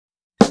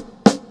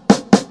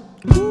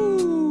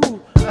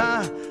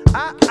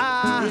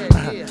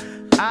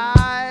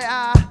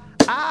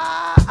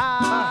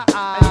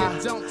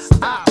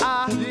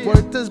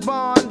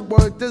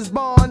Word is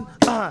born.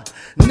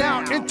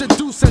 Now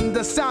introducing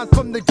the sound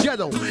from the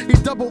ghetto. He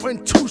double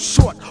in too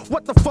short.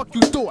 What the fuck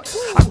you thought?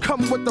 I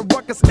come with the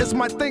ruckus, it's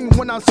my thing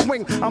when I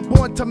swing. I'm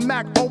born to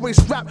Mac,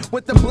 always strapped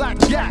with the black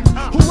gat.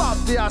 Who out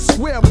there? I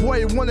swear,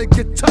 boy, wanna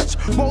get touched.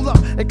 Roll up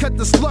and cut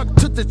the slug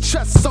to the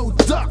chest, so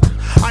duck.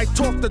 I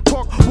talk the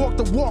talk, walk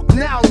the walk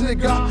now,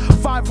 nigga.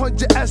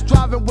 500S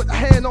driving with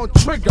hand on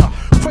trigger.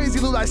 Crazy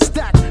loot I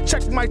stack,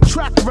 check my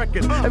track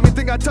record.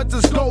 Everything I touch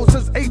is gold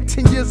since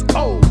 18 years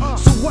old.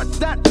 So what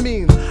that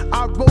mean?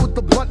 I rolled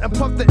the blunt and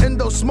puffed the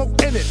endo,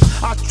 smoke in it.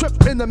 I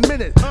trip in a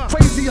minute.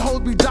 Crazy hoes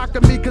be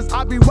docking me cause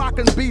I be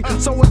rockin' B.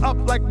 Sewing up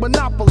like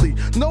Monopoly.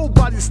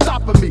 Nobody's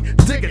stopping me.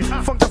 Dig it.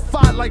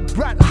 Funkified like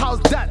Brat,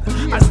 how's that?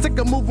 I stick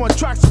a move on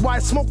tracks while I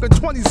smoking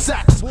 20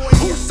 sacks.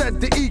 Who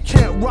said the E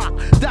can't rock?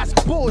 That's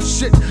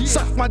bullshit.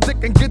 Suck my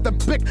dick and get the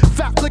big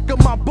fat lick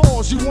of my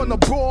balls. You wanna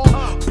brawl?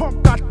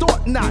 Punk, I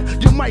thought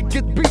not. You might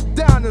get beat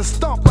down and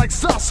stomp like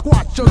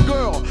Sasquatch. Your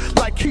girl,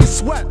 like he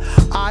sweat.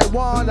 I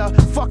wanna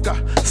fuck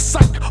her.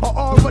 Psych, or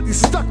already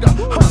stuck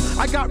her.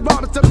 I got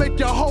rhymes to make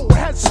your whole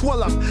head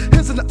swell up.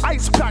 Here's an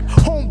ice pack,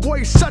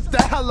 homeboy, shut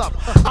the hell up.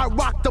 I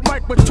rock the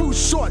mic with Too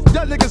Short.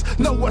 Y'all niggas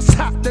know what's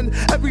happening.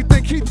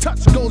 Everything he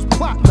touch goes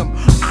platinum.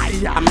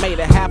 I made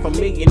a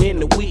 $500,000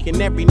 in a week,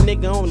 and every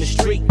nigga on the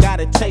street got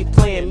a tape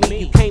playing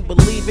me. You can't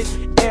believe it.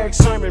 Erick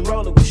Sermon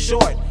rolling with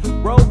Short.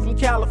 Rode from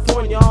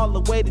California all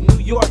the way to New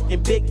York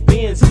in big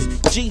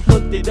Benzes. G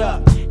hooked it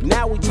up.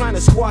 Now we trying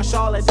to squash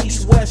all that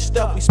East-West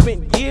stuff. We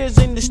spent years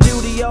in the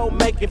studio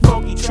making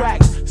funky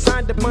tracks.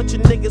 Signed a bunch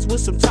of niggas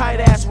with some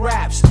tight-ass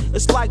raps.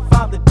 It's like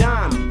Father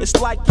Dime, it's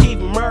like Keith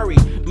Murray.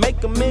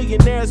 Make 'em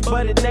millionaires,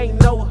 but it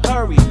ain't no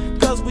hurry.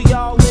 Cause we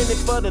all in it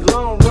for the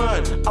long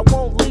run. I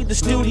won't leave the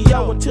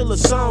studio until the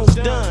song's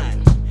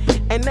done.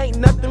 And ain't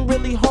nothing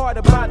really hard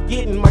about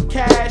getting my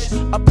cash.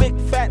 A big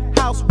fat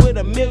house with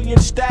 $1 million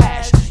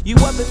stash. You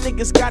other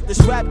niggas got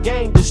this rap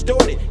game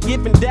distorted.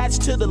 Giving dats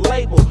to the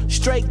label,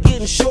 straight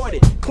getting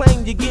shorted.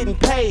 Claim you're getting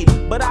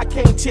paid, but I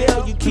can't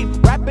tell. You keep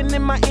rapping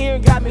in my ear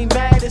and got me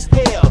mad as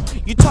hell.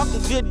 You talk a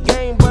good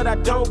game, but I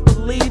don't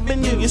believe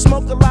in you. You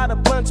smoke a lot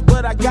of blunts,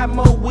 but I got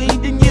more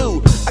weed than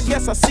you. I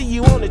guess I see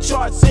you on the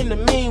charts in the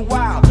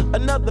meanwhile.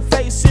 Another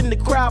face in the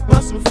crowd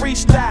busting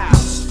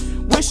freestyles.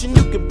 Wishing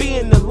you could be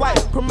in the light.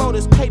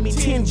 Promoters pay me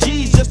 10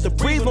 G's just to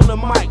breathe on the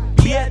mic,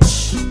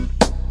 bitch.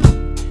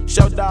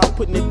 Show dog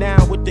putting it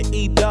down with the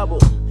E double.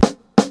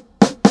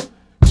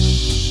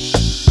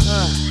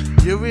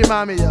 You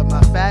remind me of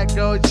my fat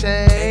gold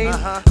chain.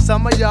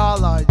 Some of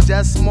y'all are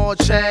just small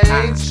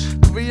change.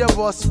 3 of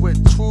us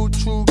with true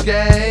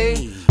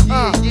game.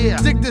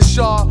 Dig this,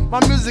 y'all. My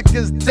music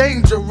is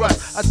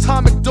dangerous.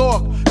 Atomic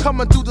dog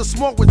coming through the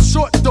smoke with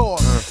short dog.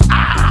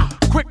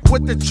 Quick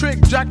with the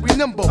trick, jack me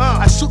nimble.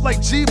 I shoot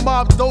like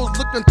G-Mob, those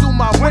looking through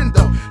my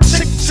window.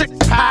 Chick,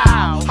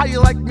 pow. How you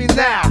like me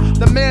now?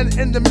 The man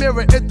in the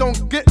mirror, it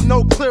don't get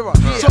no clearer.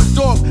 Short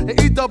dog and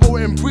E-double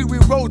and Bree, we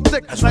roll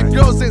thick like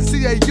girls in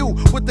CAU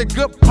with the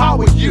good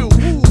power. You.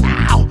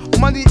 Ow.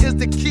 Money is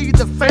the key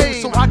to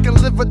fame, so I can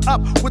live it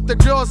up with the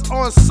girls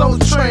on Soul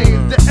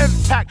Train. The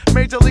impact,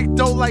 Major League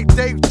dough like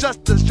Dave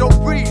Justice. Yo,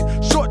 Breed,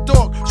 short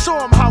dog, show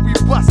them how we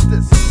bust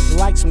this.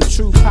 Like some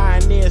true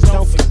pioneers,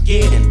 don't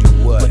forget it.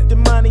 Put the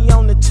money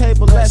on the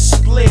table, let's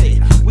split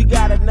it. We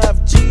got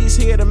enough G's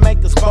here to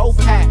make us both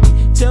happy.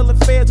 Tell the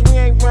feds we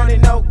ain't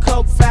running no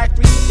coke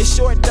factory. It's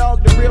Short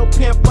Dog, the real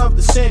pimp of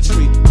the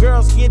century.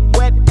 Girls get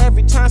wet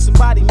every time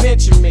somebody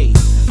mention me.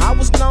 I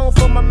was known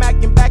for my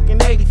Mackin' back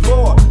in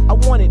 '84. I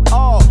want it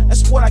all,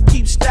 that's what I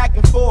keep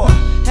stacking for.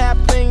 Have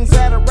things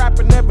that a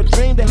rapper never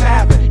dreamed of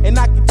having, and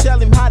I can tell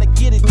him how to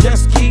get it,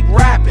 just keep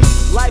rapping.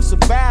 Life's a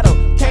battle,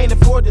 can't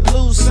afford to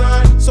lose,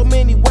 son. So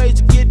many ways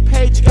to get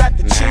paid, you got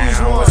to choose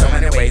one. So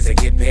many ways to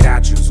get paid, I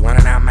choose one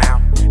and I'm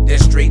out.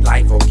 This street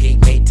life will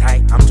keep me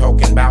tight. I'm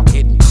talking about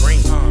getting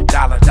green.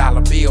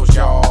 Dollar bills,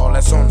 y'all,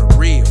 that's on the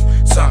real.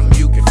 Something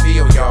you can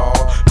feel, y'all.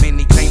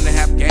 Many claim to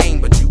have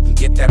game, but you can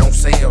get that on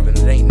sale. And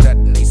it ain't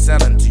nothing they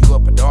selling to you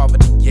up at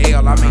Harvard or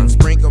Yale. I mean,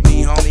 sprinkle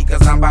me, homie,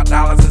 cause I'm about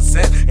dollars and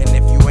cents. And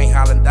if you ain't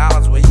hollering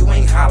dollars, well, you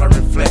ain't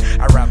hollering flint.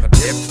 I'd rather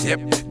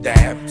dip,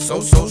 dab,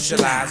 so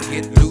socialize.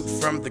 Get loot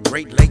from the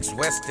Great Lakes,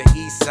 west to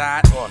east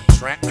side, or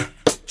trick,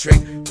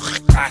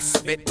 I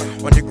spit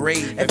on the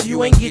grave if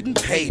you ain't getting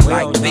paid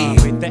like me.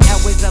 The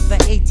airways of the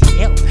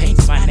ATL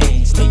paints my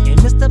name. Stating,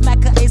 Mr.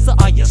 Maca-Ace,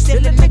 are you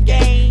still in the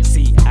game?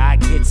 See, I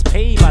gets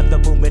paid by the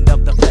movement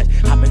of the flesh.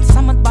 I've been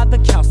summoned by the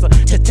council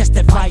to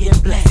testify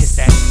and bless.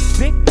 That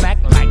Big Mac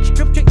like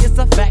scripture is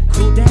a fact.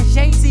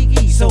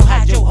 Cool-ACE, so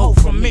hide your hoe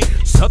from me.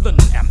 Southern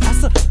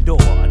ambassador,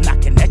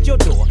 knocking at your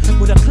door.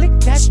 With a click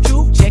that's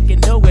true,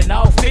 checking no and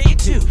all fit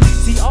too.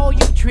 See all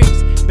you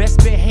tricks,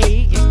 best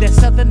behave. It's that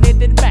Southern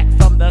Indian Mac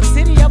from the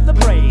city of the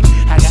brave.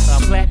 I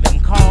got a platinum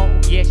call,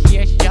 yes,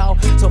 y'all.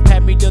 So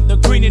pat me to the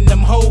green in them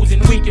hoes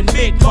and we can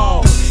big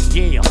ball.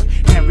 Yeah,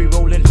 and we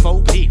rolling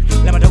 4 deep.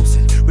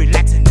 Lemonadosing,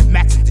 relaxing and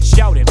maxing to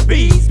shout it.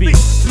 Bees.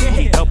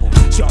 Yeah, double,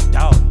 short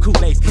dog,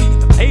 Kool-Ace in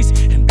the place.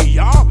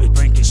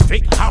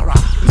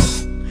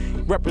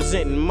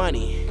 representing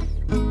money.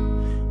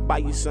 Buy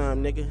you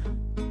some, nigga.